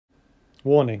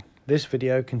Warning, this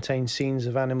video contains scenes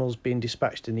of animals being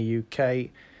dispatched in the UK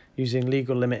using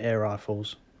legal limit air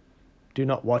rifles. Do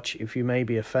not watch if you may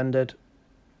be offended.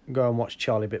 Go and watch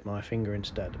Charlie Bit My Finger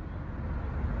instead.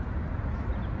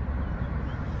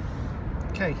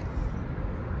 Okay,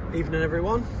 evening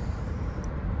everyone.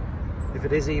 If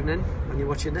it is evening when you're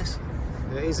watching this,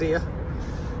 it is here.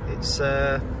 It's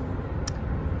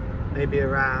maybe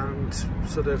around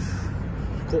sort of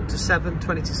 20 to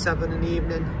 7 in the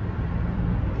evening.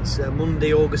 It's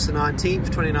Monday, August the 19th,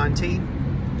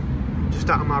 2019. Just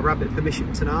out of my rabbit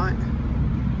permission tonight.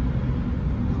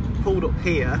 Pulled up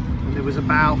here and there was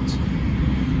about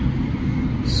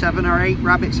 7 or 8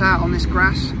 rabbits out on this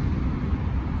grass.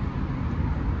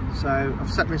 So I've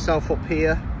set myself up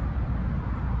here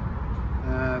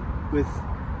with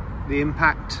the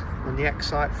Impact and the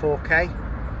X-Sight 4K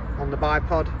on the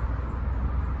bipod.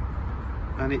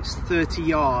 And it's 30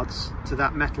 yards to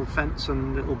that metal fence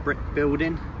and little brick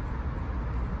building,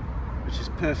 which is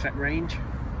perfect range.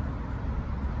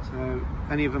 So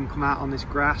any of them come out on this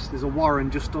grass, there's a warren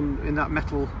just in that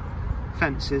metal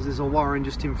fences, there's a warren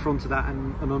just in front of that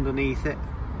and underneath it.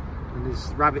 And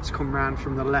there's rabbits come round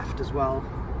from the left as well,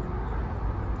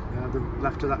 the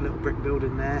left of that little brick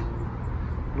building there,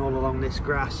 and all along this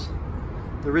grass.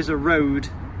 There is a road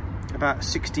about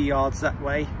 60 yards that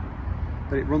way,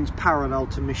 but it runs parallel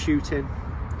to my shooting,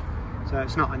 so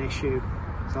it's not an issue.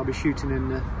 So I'll be shooting in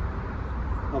the,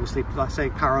 obviously like I say,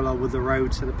 parallel with the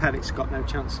road, so the pellet's got no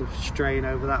chance of straying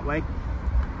over that way,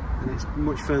 and it's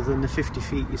much further than the 50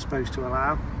 feet you're supposed to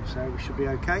allow, so we should be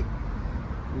okay.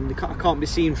 And I can't be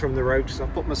seen from the road, so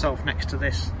I've put myself next to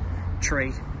this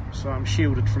tree, so I'm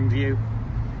shielded from view.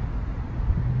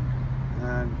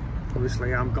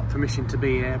 Obviously I've got permission to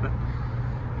be here, but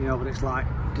you know what it's like,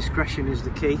 discretion is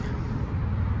the key.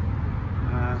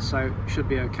 So should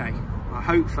be okay.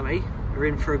 Hopefully we're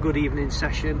in for a good evening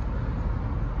session.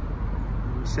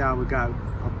 We'll see how we go.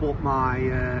 I've bought my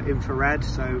infrared,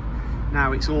 so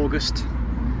now it's August.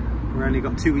 We've only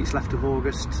got 2 weeks left of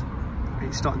August.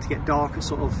 It's starting to get dark at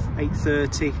sort of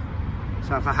 8:30.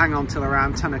 So if I hang on till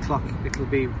around 10 o'clock, it'll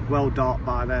be well dark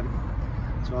by then.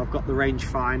 So I've got the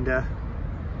rangefinder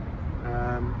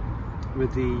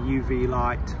with the UV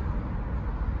light,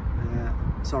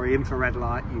 sorry, infrared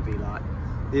light, UV light.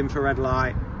 The infrared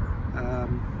light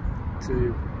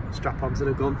to strap onto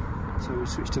the gun, so we'll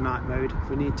switch to night mode if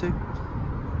we need to.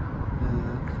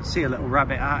 I can see a little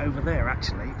rabbit out over there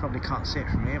actually, you probably can't see it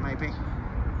from here maybe.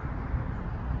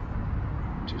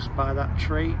 Just by that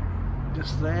tree,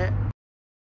 just there.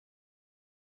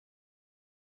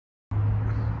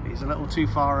 He's a little too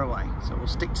far away, so we'll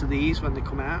stick to these when they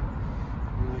come out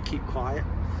and keep quiet.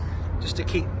 Just to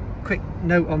keep quick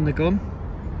note on the gun,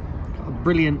 got a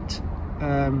brilliant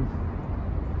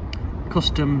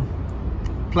custom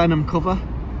plenum cover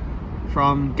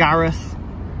from Gareth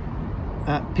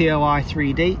at POI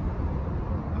 3D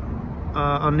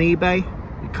on eBay.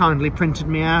 He kindly printed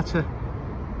me out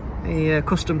a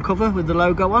custom cover with the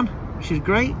logo on, which is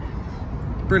great.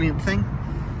 Brilliant thing.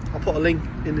 I'll put a link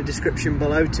in the description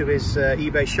below to his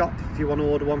eBay shop if you want to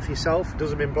order one for yourself.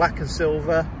 Does them in black and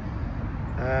silver,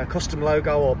 custom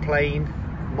logo or plain,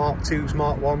 Mark 2s,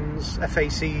 Mark 1s,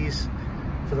 FACs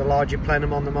for the larger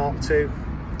plenum on the Mark II.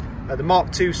 The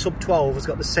Mark II sub 12 has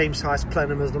got the same size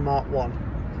plenum as the Mark 1,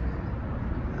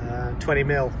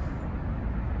 20mm.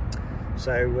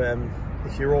 So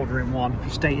if you're ordering one, if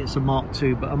you state it's a Mark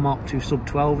II, but a Mark II sub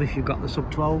 12 if you've got the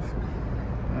sub 12.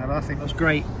 But I think that's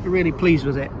great. I'm really pleased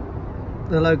with it.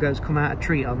 The logo's come out a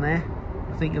treat on there.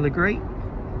 I think you'll agree.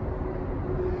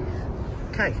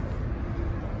 Okay,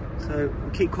 so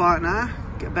we'll keep quiet now,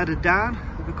 get bedded down,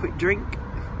 have a quick drink,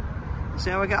 see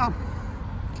how I get on.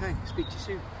 Okay, speak to you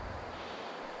soon.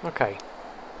 Okay,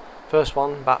 first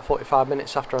one about 45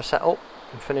 minutes after I set up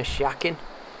and finished yakking.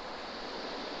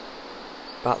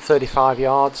 About 35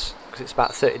 yards, because it's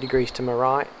about 30 degrees to my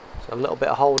right, so a little bit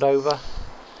of holdover,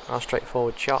 nice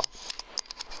straightforward shot.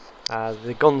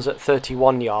 The gun's at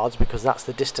 31 yards because that's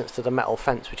the distance to the metal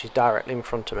fence, which is directly in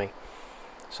front of me.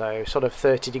 So sort of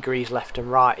 30 degrees left and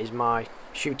right is my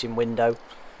shooting window,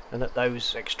 and at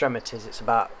those extremities it's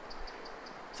about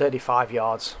 35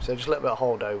 yards, so just a little bit of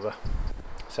holdover.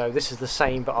 So this is the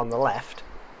same but on the left.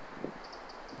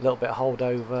 A little bit of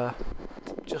holdover,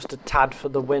 just a tad for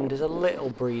the wind. There's a little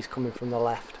breeze coming from the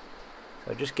left,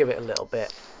 so just give it a little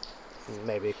bit,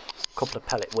 maybe a couple of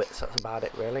pellet widths, that's about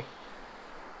it really.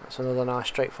 That's another nice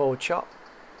straightforward shot.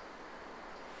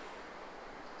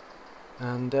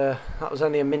 And that was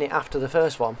only a minute after the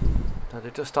first one. Now they're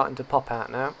just starting to pop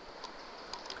out now.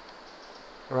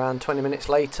 Around 20 minutes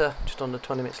later, just under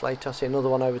 20 minutes later, I see another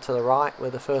one over to the right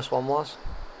where the first one was.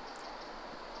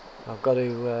 I've got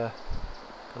to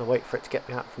wait for it to get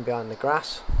out from behind the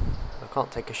grass. I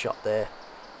can't take a shot there,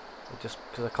 just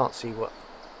because I can't see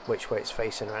which way it's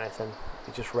facing or anything.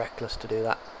 It's just reckless to do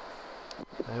that.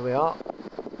 There we are.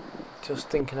 Just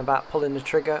thinking about pulling the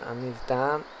trigger, and he's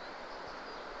down.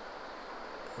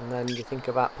 And then you think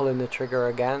about pulling the trigger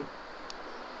again,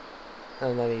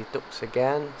 and then he ducks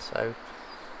again. So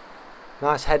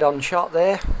nice head-on shot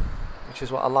there, which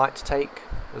is what I like to take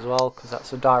as well, because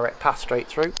that's a direct path straight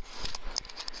through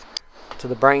to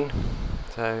the brain.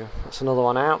 So that's another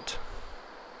one out.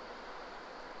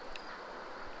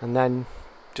 And then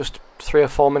just 3 or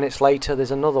 4 minutes later,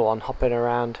 there's another one hopping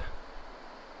around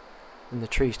in the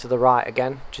trees to the right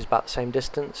again, which is about the same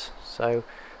distance. So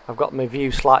I've got my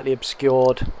view slightly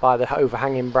obscured by the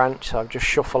overhanging branch, so I've just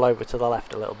shuffle over to the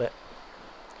left a little bit.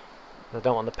 I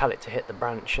don't want the pellet to hit the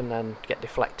branch and then get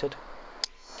deflected.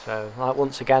 So like,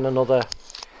 once again, another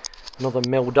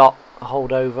mil dot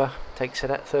hold over, takes it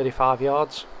at 35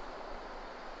 yards.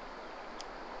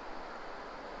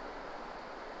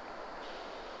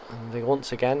 And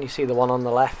once again, you see the one on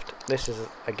the left. This is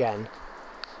again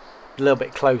a little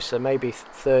bit closer, maybe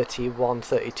 31,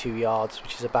 32 yards,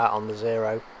 which is about on the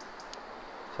 0.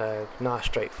 So nice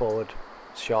straightforward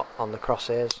shot on the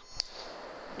crosshairs,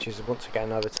 which is once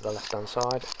again over to the left hand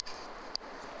side.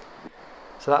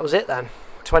 So that was it then.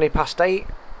 20 past 8.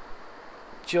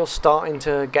 Just starting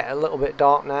to get a little bit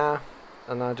dark now,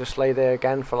 and I just lay there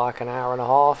again for like an hour and a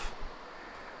half,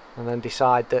 and then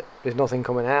decide that there's nothing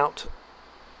coming out.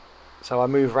 So I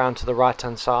move around to the right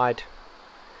hand side,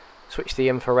 switch the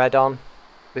infrared on.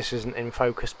 This isn't in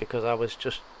focus because I was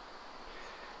just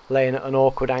laying at an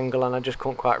awkward angle and I just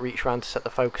couldn't quite reach around to set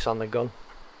the focus on the gun.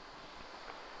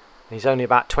 He's only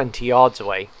about 20 yards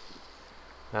away.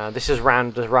 This is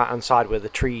round the right hand side where the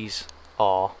trees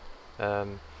are.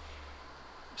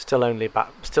 Still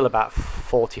about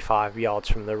 45 yards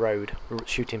from the road,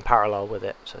 shooting parallel with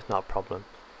it, so it's not a problem.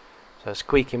 So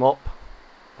squeak him up,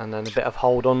 and then a bit of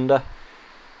hold under.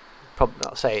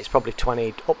 I'll say it's probably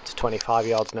 20 up to 25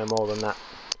 yards, no more than that.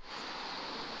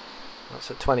 That's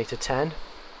at 20 to 10.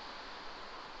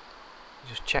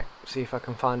 Just check, see if I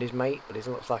can find his mate, but it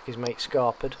looks like his mate's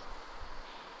scarpered.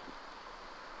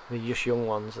 The just young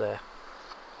ones there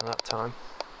at that time.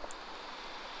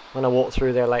 When I walk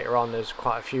through there later on, there's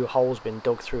quite a few holes been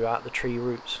dug throughout the tree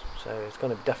roots, so it's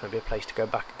going to definitely be a place to go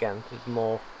back again. There's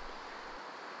more.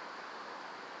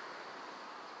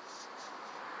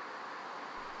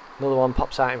 Another one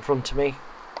pops out in front of me,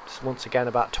 just once again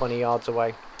about 20 yards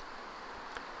away.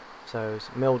 So it's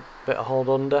a milled bit of hold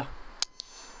under,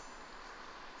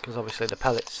 because obviously the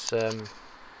pellet's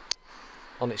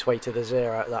on its way to the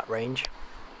 0 at that range.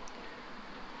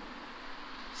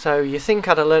 So you think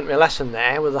I'd have learnt my lesson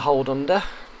there with the hold under,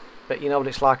 but you know what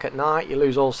it's like at night, you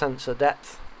lose all sense of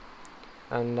depth.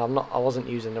 And I wasn't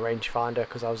using the rangefinder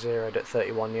because I was 0'd at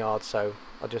 31 yards, so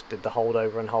I just did the hold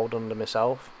over and hold under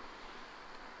myself.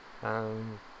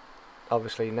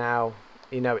 Obviously now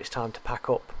you know it's time to pack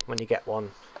up when you get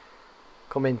one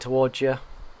coming towards you.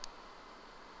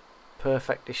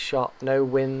 Perfectly shot, no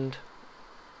wind,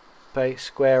 base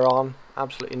square on,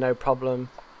 absolutely no problem,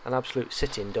 an absolute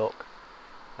sitting duck.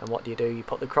 And what do? You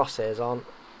put the crosshairs on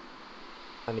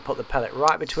and you put the pellet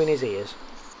right between his ears,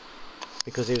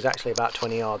 because he was actually about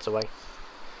 20 yards away.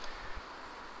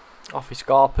 Off his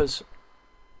scarpers,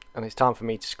 and it's time for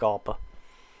me to scarper.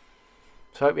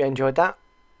 So I hope you enjoyed that.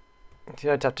 You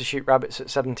don't have to shoot rabbits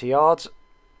at 70 yards.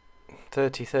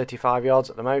 30-35 yards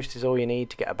at the most is all you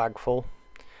need to get a bag full.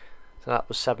 So that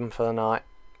was 7 for the night,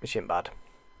 which isn't bad.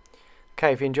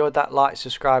 Okay, if you enjoyed that, like,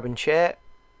 subscribe and share,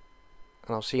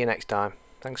 and I'll see you next time.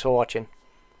 Thanks for watching.